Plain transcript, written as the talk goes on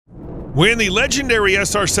When the legendary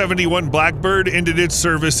SR-71 Blackbird ended its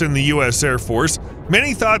service in the U.S. Air Force,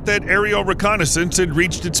 many thought that aerial reconnaissance had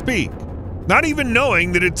reached its peak, not even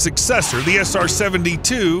knowing that its successor, the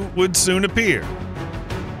SR-72, would soon appear.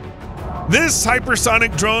 This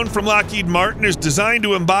hypersonic drone from Lockheed Martin is designed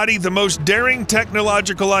to embody the most daring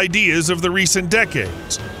technological ideas of the recent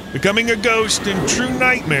decades, becoming a ghost and true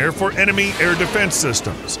nightmare for enemy air defense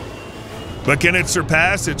systems. But can it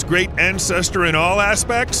surpass its great ancestor in all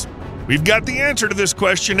aspects? We've got the answer to this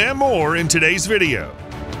question and more in today's video.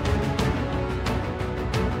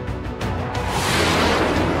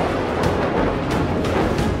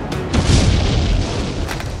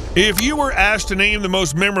 If you were asked to name the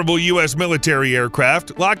most memorable U.S. military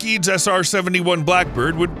aircraft, Lockheed's SR-71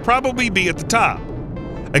 Blackbird would probably be at the top.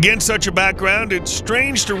 Against such a background, it's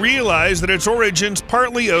strange to realize that its origins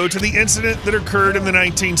partly owe to the incident that occurred in the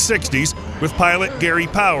 1960s with pilot Gary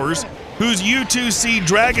Powers, whose U-2C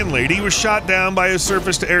Dragon Lady was shot down by a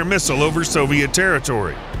surface-to-air missile over Soviet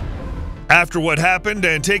territory. After what happened,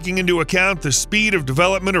 and taking into account the speed of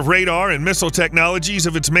development of radar and missile technologies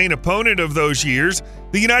of its main opponent of those years,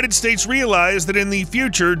 the United States realized that in the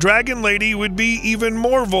future, Dragon Lady would be even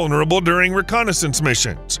more vulnerable during reconnaissance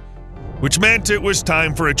missions, which meant it was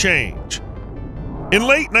time for a change. In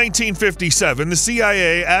late 1957, the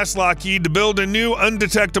CIA asked Lockheed to build a new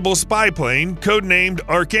undetectable spy plane codenamed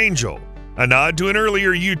Archangel, a nod to an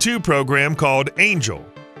earlier U-2 program called Angel.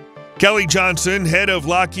 Kelly Johnson, head of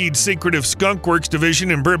Lockheed's secretive Skunk Works division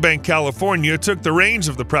in Burbank, California, took the reins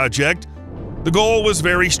of the project. The goal was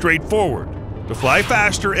very straightforward: to fly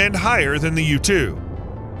faster and higher than the U-2.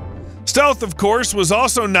 Stealth, of course, was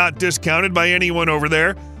also not discounted by anyone over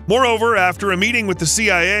there. Moreover, after a meeting with the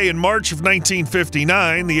CIA in March of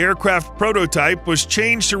 1959, the aircraft prototype was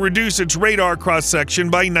changed to reduce its radar cross-section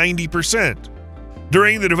by 90%.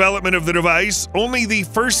 During the development of the device, only the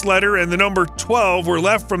first letter and the number 12 were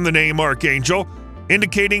left from the name Archangel,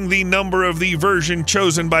 indicating the number of the version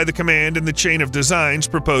chosen by the command in the chain of designs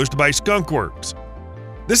proposed by Skunk Works.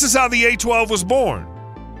 This is how the A-12 was born.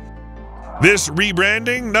 This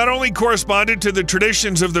rebranding not only corresponded to the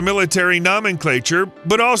traditions of the military nomenclature,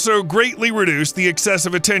 but also greatly reduced the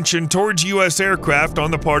excessive attention towards U.S. aircraft on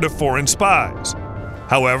the part of foreign spies.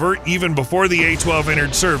 However, even before the A-12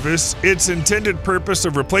 entered service, its intended purpose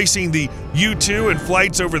of replacing the U-2 in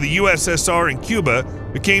flights over the USSR and Cuba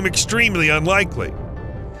became extremely unlikely.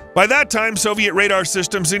 By that time, Soviet radar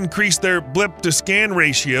systems increased their blip-to-scan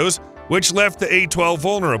ratios, which left the A-12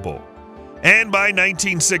 vulnerable. And by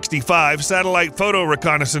 1965, satellite photo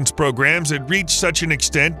reconnaissance programs had reached such an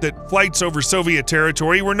extent that flights over Soviet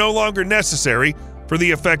territory were no longer necessary for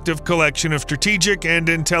the effective collection of strategic and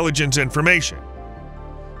intelligence information.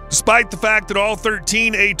 Despite the fact that all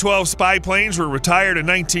 13 A-12 spy planes were retired in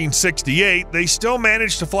 1968, they still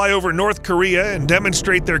managed to fly over North Korea and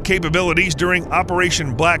demonstrate their capabilities during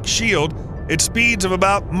Operation Black Shield at speeds of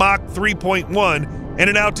about Mach 3.1 and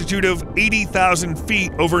an altitude of 80,000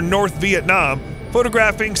 feet over North Vietnam,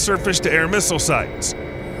 photographing surface-to-air missile sites.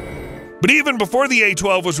 But even before the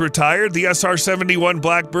A-12 was retired, the SR-71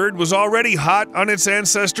 Blackbird was already hot on its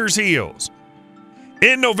ancestor's heels.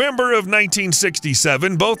 In November of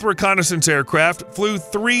 1967, both reconnaissance aircraft flew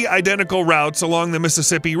 3 identical routes along the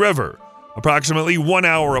Mississippi River, approximately 1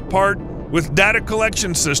 hour apart, with data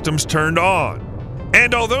collection systems turned on.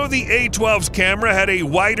 And although the A-12's camera had a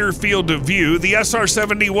wider field of view, the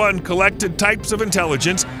SR-71 collected types of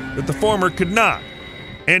intelligence that the former could not,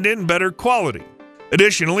 and in better quality.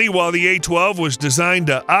 Additionally, while the A-12 was designed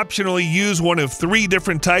to optionally use one of 3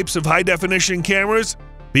 different types of high-definition cameras,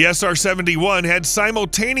 the SR-71 had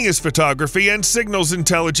simultaneous photography and signals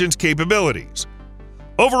intelligence capabilities.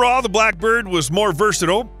 Overall, the Blackbird was more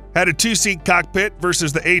versatile, had a 2-seat cockpit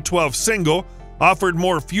versus the A-12 single, offered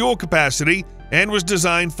more fuel capacity, and was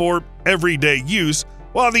designed for everyday use,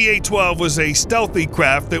 while the A-12 was a stealthy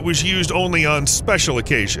craft that was used only on special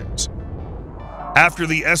occasions. After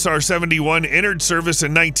the SR-71 entered service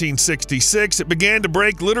in 1966, it began to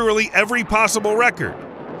break literally every possible record.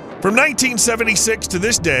 From 1976 to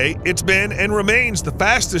this day, it's been and remains the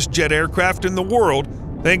fastest jet aircraft in the world,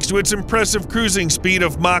 thanks to its impressive cruising speed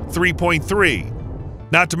of Mach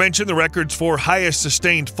 3.3. Not to mention the records for highest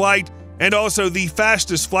sustained flight and also the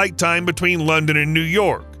fastest flight time between London and New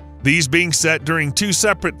York, these being set during 2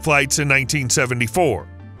 separate flights in 1974.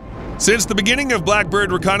 Since the beginning of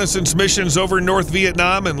Blackbird reconnaissance missions over North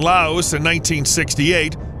Vietnam and Laos in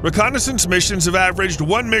 1968, reconnaissance missions have averaged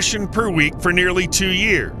 1 mission per week for nearly 2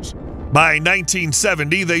 years. By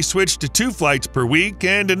 1970, they switched to 2 flights per week,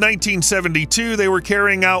 and in 1972, they were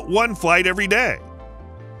carrying out 1 flight every day.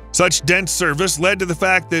 Such dense service led to the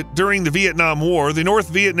fact that during the Vietnam War, the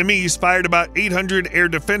North Vietnamese fired about 800 air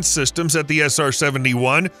defense systems at the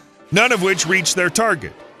SR-71, none of which reached their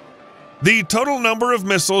target. The total number of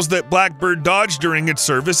missiles that Blackbird dodged during its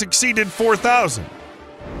service exceeded 4,000.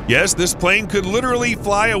 Yes, this plane could literally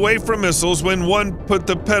fly away from missiles when one put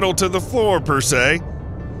the pedal to the floor, per se.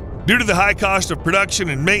 Due to the high cost of production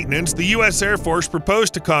and maintenance, the U.S. Air Force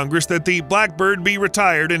proposed to Congress that the Blackbird be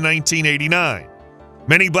retired in 1989.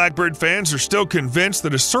 Many Blackbird fans are still convinced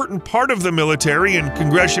that a certain part of the military and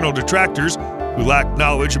congressional detractors who lack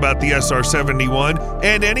knowledge about the SR-71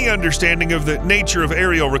 and any understanding of the nature of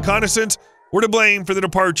aerial reconnaissance were to blame for the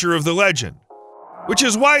departure of the legend, which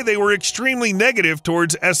is why they were extremely negative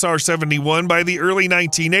towards SR-71 by the early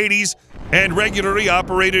 1980s and regularly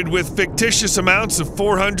operated with fictitious amounts of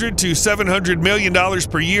 $400 to $700 million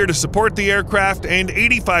per year to support the aircraft and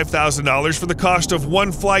 $85,000 for the cost of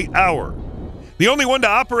one flight hour. The only one to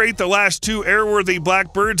operate the last two airworthy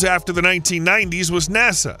Blackbirds after the 1990s was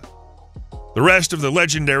NASA. The rest of the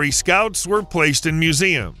legendary Scouts were placed in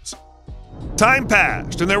museums. Time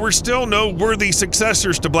passed, and there were still no worthy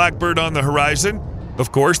successors to Blackbird on the horizon.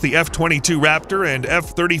 Of course, the F-22 Raptor and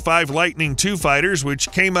F-35 Lightning II fighters,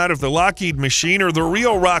 which came out of the Lockheed machine, are the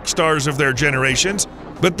real rock stars of their generations,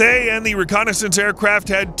 but they and the reconnaissance aircraft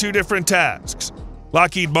had two different tasks.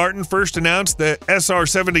 Lockheed Martin first announced the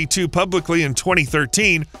SR-72 publicly in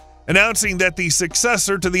 2013, announcing that the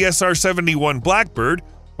successor to the SR-71 Blackbird,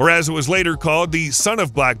 or as it was later called, the son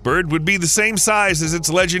of Blackbird, would be the same size as its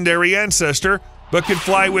legendary ancestor, but could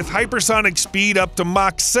fly with hypersonic speed up to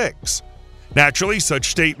Mach 6. Naturally,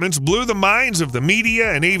 such statements blew the minds of the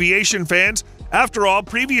media and aviation fans. After all,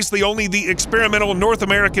 previously only the experimental North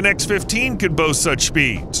American X-15 could boast such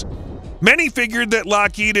speeds. Many figured that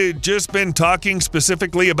Lockheed had just been talking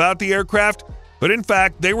specifically about the aircraft, but in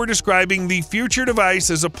fact, they were describing the future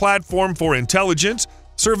device as a platform for intelligence,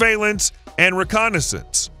 surveillance, and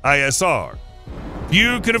reconnaissance, ISR.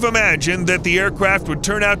 You could have imagined that the aircraft would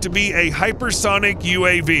turn out to be a hypersonic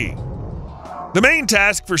UAV. The main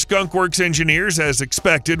task for Skunk Works engineers, as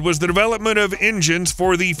expected, was the development of engines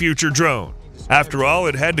for the future drone. After all,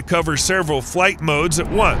 it had to cover several flight modes at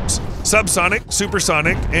once: subsonic,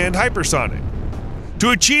 supersonic, and hypersonic.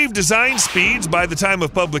 To achieve design speeds by the time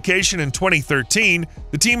of publication in 2013,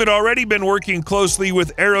 the team had already been working closely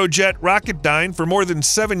with Aerojet Rocketdyne for more than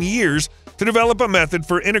 7 years to develop a method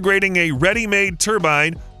for integrating a ready-made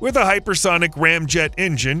turbine with a hypersonic ramjet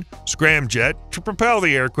engine, scramjet, to propel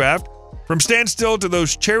the aircraft from standstill to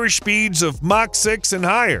those cherished speeds of Mach 6 and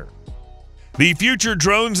higher. The future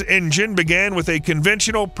drone's engine began with a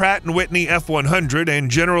conventional Pratt & Whitney F100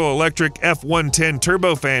 and General Electric F110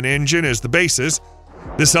 turbofan engine as the basis.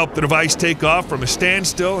 This helped the device take off from a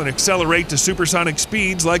standstill and accelerate to supersonic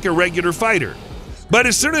speeds like a regular fighter. But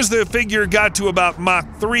as soon as the figure got to about Mach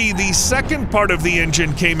 3, the second part of the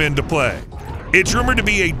engine came into play. It's rumored to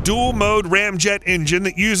be a dual-mode ramjet engine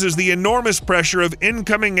that uses the enormous pressure of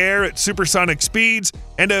incoming air at supersonic speeds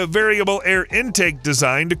and a variable air intake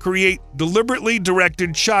design to create deliberately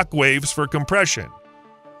directed shock waves for compression.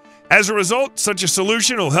 As a result, such a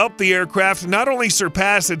solution will help the aircraft not only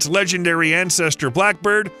surpass its legendary ancestor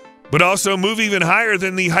Blackbird, but also move even higher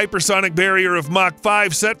than the hypersonic barrier of Mach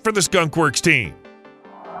 5 set for the Skunk Works team.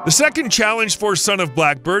 The second challenge for Son of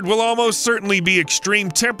Blackbird will almost certainly be extreme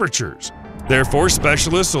temperatures. Therefore,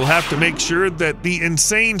 specialists will have to make sure that the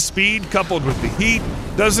insane speed coupled with the heat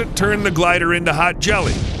doesn't turn the glider into hot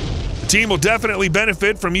jelly. The team will definitely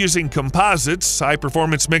benefit from using composites,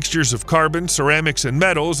 high-performance mixtures of carbon, ceramics, and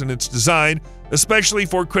metals in its design, especially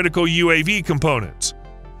for critical UAV components.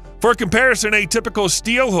 For comparison, a typical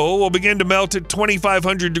steel hull will begin to melt at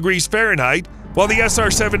 2,500 degrees Fahrenheit, while the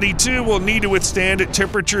SR-72 will need to withstand at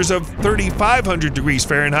temperatures of 3,500 degrees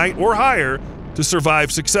Fahrenheit or higher to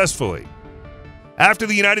survive successfully. After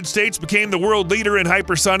the United States became the world leader in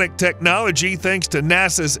hypersonic technology thanks to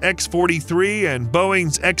NASA's X-43 and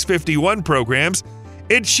Boeing's X-51 programs,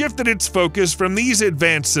 it shifted its focus from these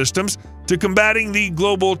advanced systems to combating the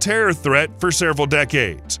global terror threat for several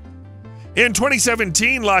decades. In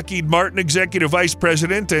 2017, Lockheed Martin Executive Vice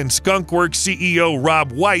President and Skunk Works CEO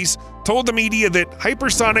Rob Weiss told the media that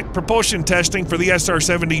hypersonic propulsion testing for the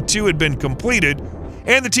SR-72 had been completed,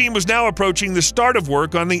 and the team was now approaching the start of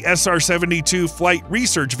work on the SR-72 Flight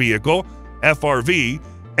Research Vehicle, FRV,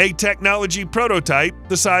 a technology prototype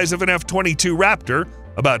the size of an F-22 Raptor,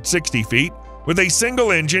 about 60 feet, with a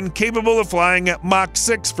single engine capable of flying at Mach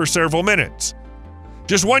 6 for several minutes.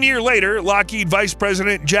 Just 1 year later, Lockheed Vice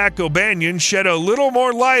President Jack O'Banion shed a little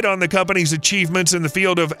more light on the company's achievements in the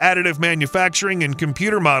field of additive manufacturing and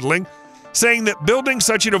computer modeling, saying that building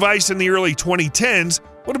such a device in the early 2010s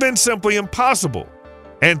would have been simply impossible,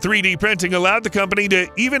 and 3D printing allowed the company to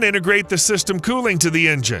even integrate the system cooling to the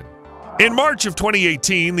engine. In March of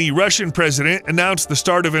 2018, the Russian president announced the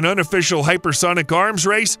start of an unofficial hypersonic arms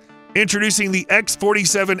race, introducing the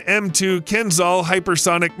X-47M2 Kinzhal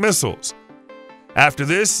hypersonic missiles. After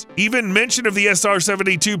this, even mention of the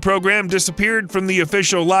SR-72 program disappeared from the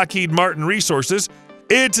official Lockheed Martin resources.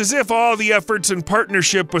 It's as if all the efforts in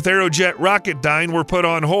partnership with Aerojet Rocketdyne were put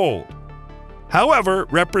on hold. However,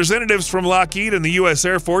 representatives from Lockheed and the U.S.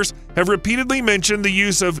 Air Force have repeatedly mentioned the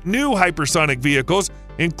use of new hypersonic vehicles,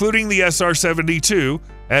 including the SR-72,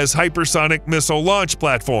 as hypersonic missile launch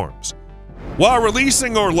platforms. While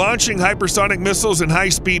releasing or launching hypersonic missiles in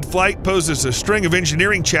high-speed flight poses a string of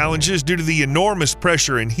engineering challenges due to the enormous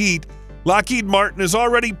pressure and heat, Lockheed Martin has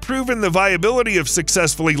already proven the viability of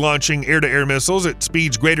successfully launching air-to-air missiles at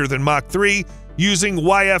speeds greater than Mach 3 using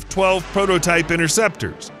YF-12 prototype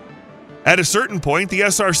interceptors. At a certain point, the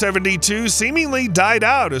SR-72 seemingly died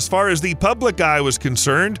out as far as the public eye was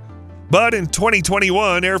concerned, but in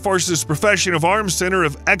 2021, Air Force's Profession of Arms Center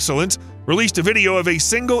of Excellence released a video of a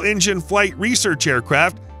single-engine flight research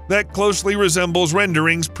aircraft that closely resembles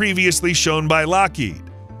renderings previously shown by Lockheed.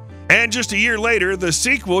 And just a year later, the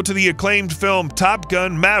sequel to the acclaimed film Top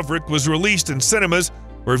Gun: Maverick was released in cinemas,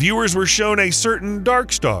 where viewers were shown a certain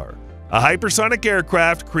Darkstar, a hypersonic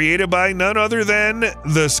aircraft created by none other than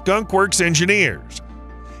the Skunk Works engineers.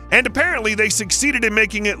 And apparently they succeeded in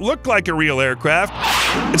making it look like a real aircraft.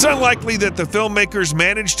 It's unlikely that the filmmakers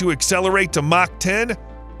managed to accelerate to Mach 10,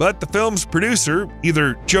 but the film's producer,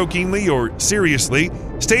 either jokingly or seriously,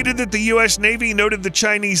 stated that the U.S. Navy noted the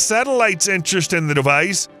Chinese satellite's interest in the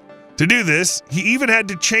device. To do this, he even had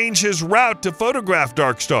to change his route to photograph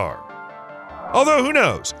Darkstar. Although who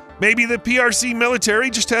knows, maybe the PRC military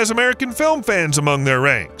just has American film fans among their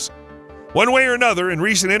ranks. One way or another, in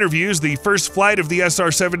recent interviews, the first flight of the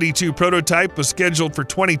SR-72 prototype was scheduled for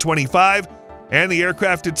 2025, and the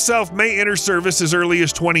aircraft itself may enter service as early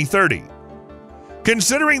as 2030.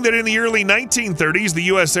 Considering that in the early 1930s, the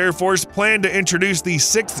U.S. Air Force planned to introduce the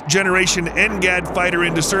 6th-generation NGAD fighter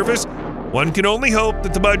into service, one can only hope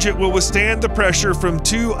that the budget will withstand the pressure from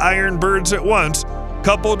two Iron Birds at once,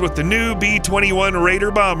 coupled with the new B-21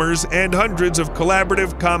 Raider bombers and hundreds of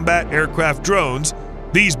collaborative combat aircraft drones,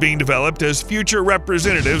 these being developed as future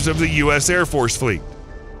representatives of the U.S. Air Force fleet.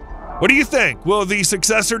 What do you think? Will the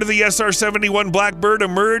successor to the SR-71 Blackbird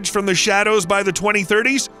emerge from the shadows by the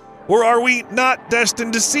 2030s? Or are we not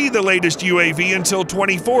destined to see the latest UAV until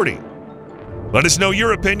 2040? Let us know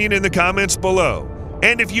your opinion in the comments below.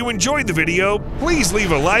 And if you enjoyed the video, please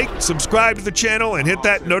leave a like, subscribe to the channel, and hit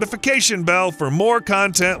that notification bell for more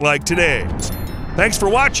content like today's. Thanks for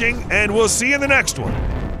watching, and we'll see you in the next one.